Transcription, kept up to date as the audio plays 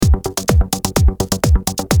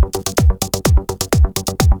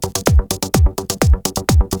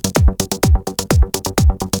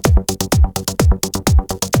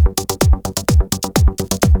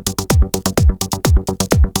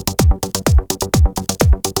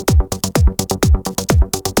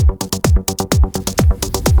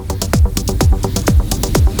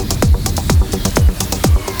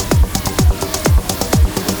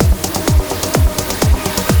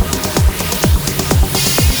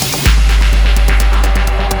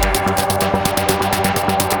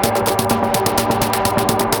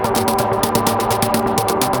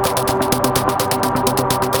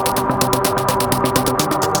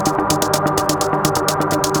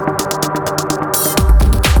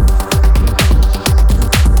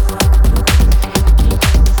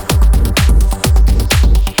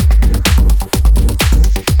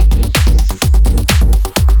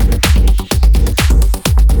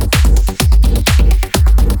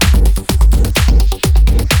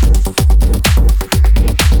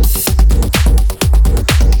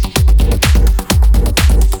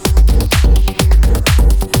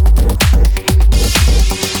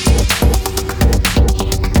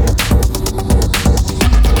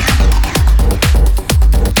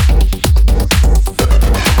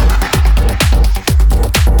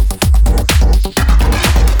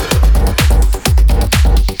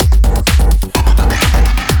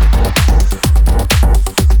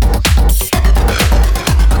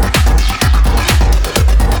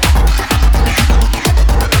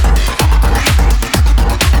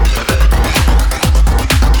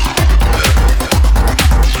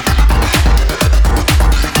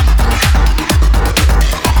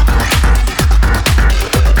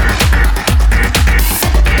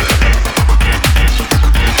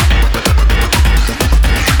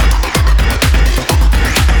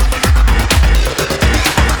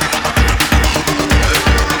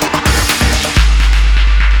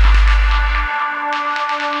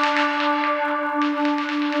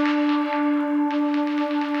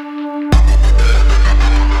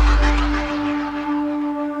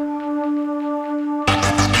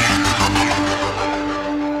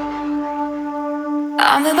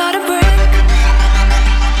I'm about to break.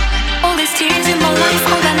 All these tears in my life,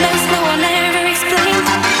 all that mess no one ever explained.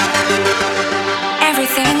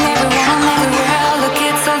 Everything, everyone, everywhere, all the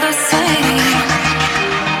kids are the same.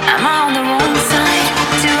 Am I on the wrong side?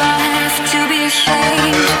 Do I have to be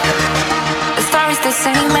ashamed? The story's the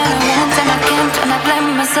same and I won't and I can't and I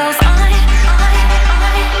blame myself. I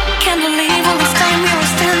can't believe all this time you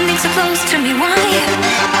were standing so close to me. Why?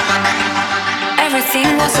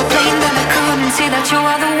 Everything was so plain that I couldn't see that you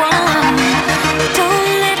are the one. Don't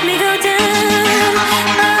let me go down.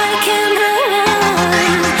 I can go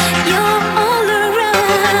on. You're all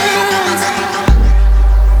around.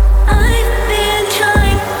 I've been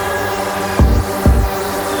trying.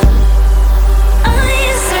 I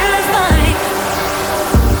survived.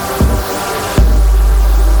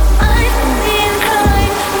 I've been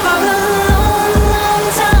crying for a long, long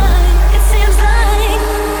time. It seems like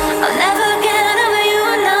I'll never get over you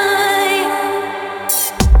and I.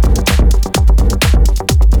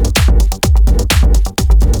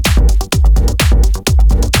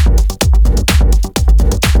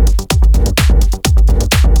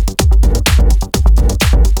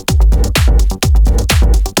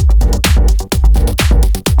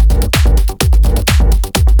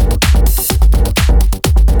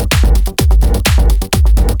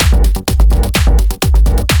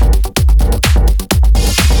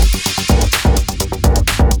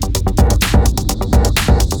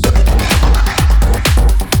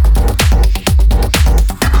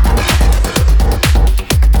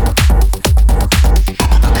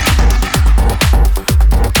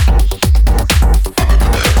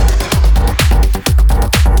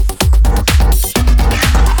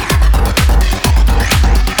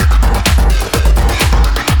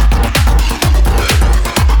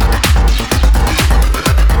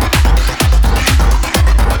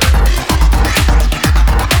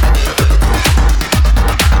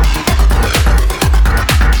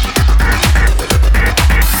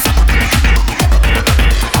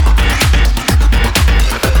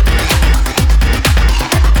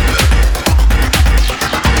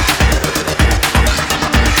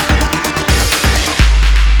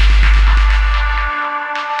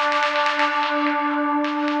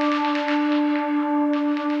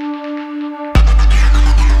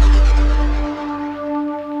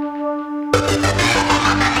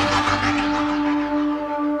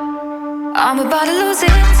 I'm about to lose it.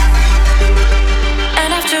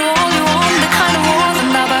 And after all